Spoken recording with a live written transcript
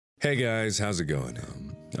Hey guys, how's it going?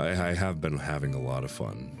 I have been having a lot of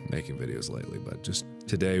fun making videos lately, but just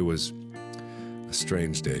today was a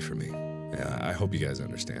strange day for me. I hope you guys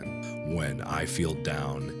understand. When I feel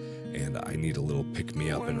down and I need a little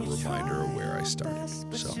pick-me-up and a reminder of where I started.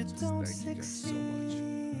 So, thank you guys so much.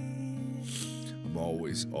 I'm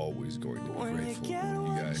always going to be grateful for what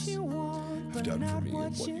you guys have done for me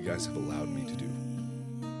and what you guys have allowed me to do.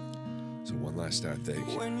 So one last time, thank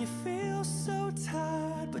you. When you feel so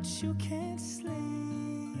tired but you can't sleep,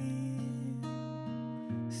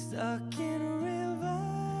 stuck in a river,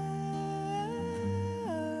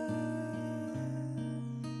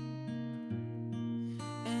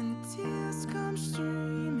 and the tears come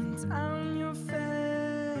streaming down your face.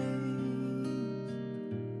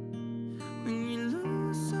 When you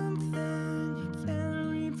lose something you can't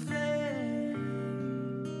replace,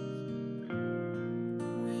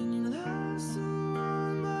 when you love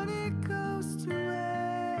someone but it goes to waste,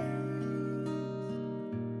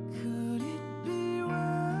 could it be worse?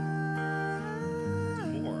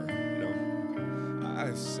 More,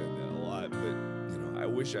 I've said that a lot, but I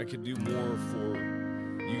wish I could do more for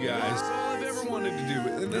you guys. That's all I've ever wanted to do,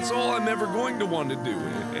 and that's all I'm ever going to want to do.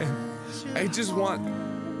 And I just want,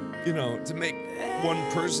 to make one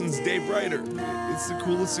person's day brighter. It's the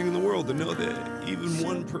coolest thing in the world to know that even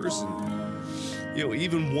one person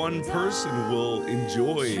will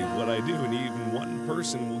enjoy what I do, and even one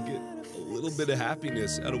person will get a little bit of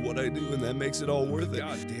happiness out of what I do, and that makes it all worth it.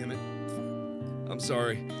 God damn it. I'm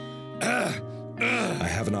sorry. I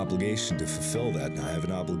have an obligation to fulfill that, and I have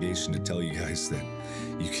an obligation to tell you guys that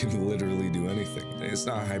you can literally do anything. It's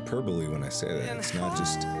not hyperbole when I say that. It's not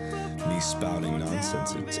just me spouting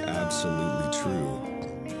nonsense. It's absolutely true.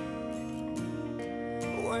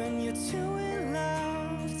 When you're too in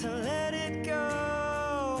love to let it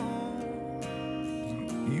go,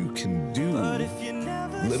 you can do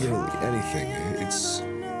literally anything. It's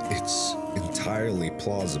entirely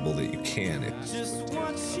plausible that you can.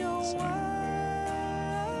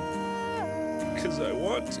 Because I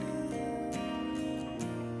want to.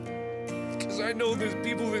 Because I know there's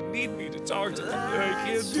people that need me to talk to them, and I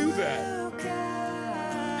can't do that.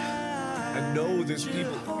 I know there's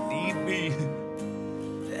people that need me.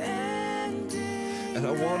 And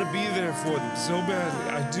I want to be there for them so badly.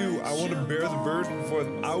 I do. I want to bear the burden for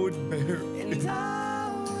them. I would bear it.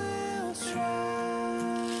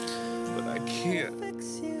 But I can't.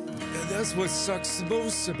 And that's what sucks the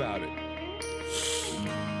most about it.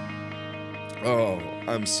 Oh,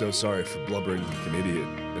 I'm so sorry for blubbering like an idiot.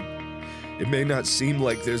 It may not seem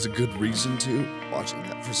like there's a good reason to. Watching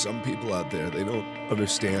that for some people out there, they don't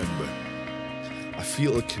understand, but I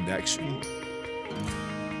feel a connection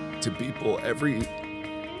to people every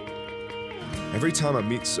time I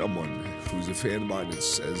meet someone who's a fan of mine and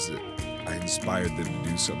says that I inspired them to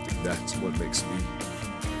do something. That's what makes me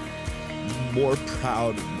more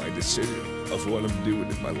proud of my decision of what I'm doing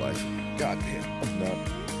in my life. God damn, I'm not.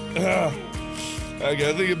 I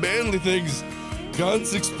gotta think of manly things.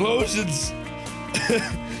 Guns, explosions.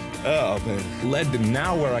 Oh man. Led to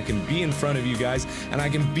now where I can be in front of you guys and I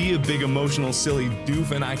can be a big emotional silly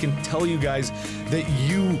doof and I can tell you guys that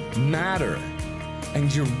you matter.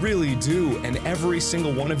 And you really do, and every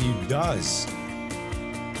single one of you does.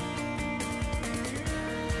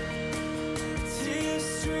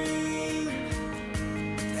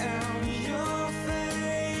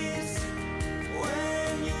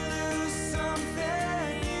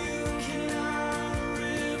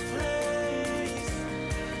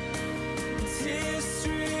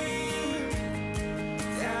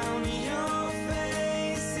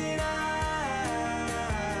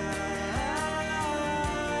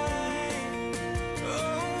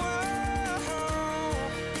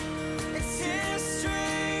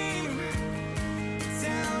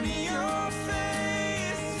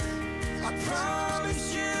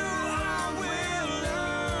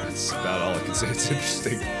 That's about all I can say. It's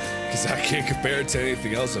interesting because I can't compare it to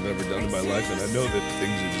anything else I've ever done in my life, and I know that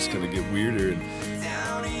things are just gonna get weirder. And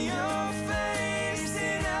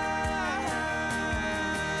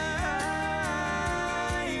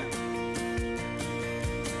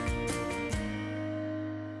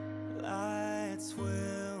lights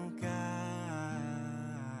will guide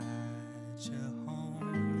you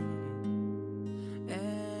home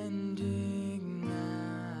and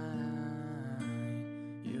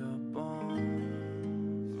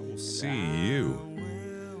see you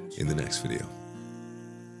in the next video.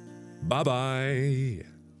 Bye-bye.